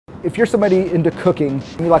If you're somebody into cooking,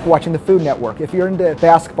 you like watching the Food Network. If you're into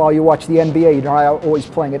basketball, you watch the NBA, you're not always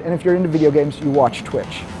playing it. And if you're into video games, you watch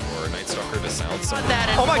Twitch. Or Night Stalker to South.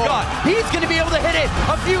 Oh my God, he's going to be able to hit it.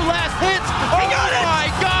 A few last hits. He got it. Oh my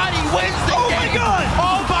God, he wins the game. Oh my God.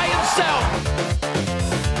 All by himself.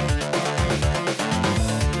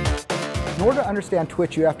 In order to understand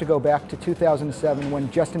Twitch, you have to go back to 2007 when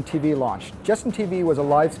Justin TV launched. Justin TV was a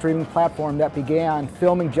live streaming platform that began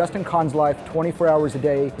filming Justin Con's life 24 hours a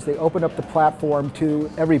day as they opened up the platform to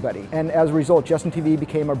everybody. And as a result, Justin TV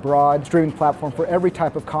became a broad streaming platform for every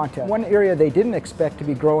type of content. One area they didn't expect to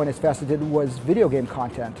be growing as fast as it did was video game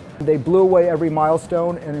content. They blew away every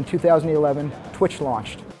milestone, and in 2011, Twitch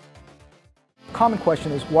launched. Common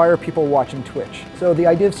question is, why are people watching Twitch? So the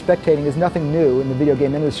idea of spectating is nothing new in the video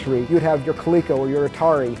game industry. You'd have your Coleco or your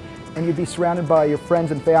Atari, and you'd be surrounded by your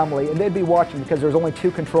friends and family, and they'd be watching because there's only 2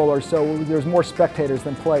 controllers, so there's more spectators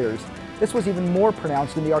than players. This was even more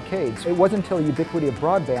pronounced in the arcades. It wasn't until the ubiquity of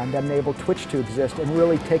broadband that enabled Twitch to exist and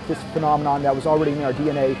really take this phenomenon that was already in our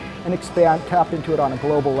DNA and tap into it on a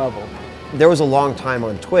global level. There was a long time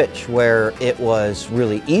on Twitch where it was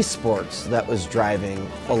really esports that was driving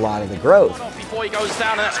a lot of the growth. Before he goes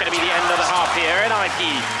down, and that's going to be the end of the half here.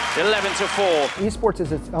 NIP, 11-4. Esports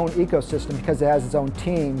is its own ecosystem because it has its own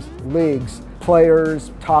teams, leagues,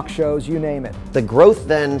 players, talk shows, you name it. The growth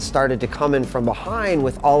then started to come in from behind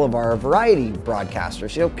with all of our variety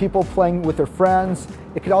broadcasters. You know, people playing with their friends.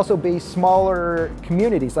 It could also be smaller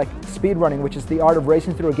communities like speedrunning, which is the art of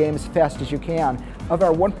racing through a game as fast as you can. Of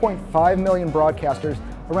our 1.5 million broadcasters,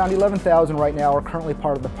 around 11,000 right now are currently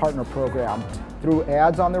part of the partner program. Through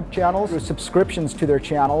ads on their channels, through subscriptions to their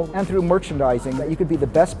channel, and through merchandising. That you could be the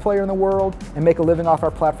best player in the world and make a living off our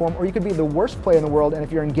platform, or you could be the worst player in the world, and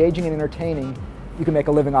if you're engaging and entertaining, you can make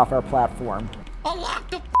a living off our platform. Unlock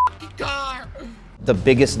the fucking car! The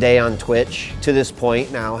biggest day on Twitch to this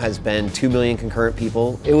point now has been 2 million concurrent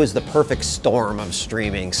people. It was the perfect storm of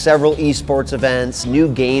streaming. Several esports events, new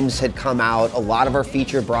games had come out, a lot of our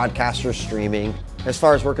featured broadcasters streaming. As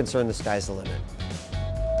far as we're concerned, the sky's the limit.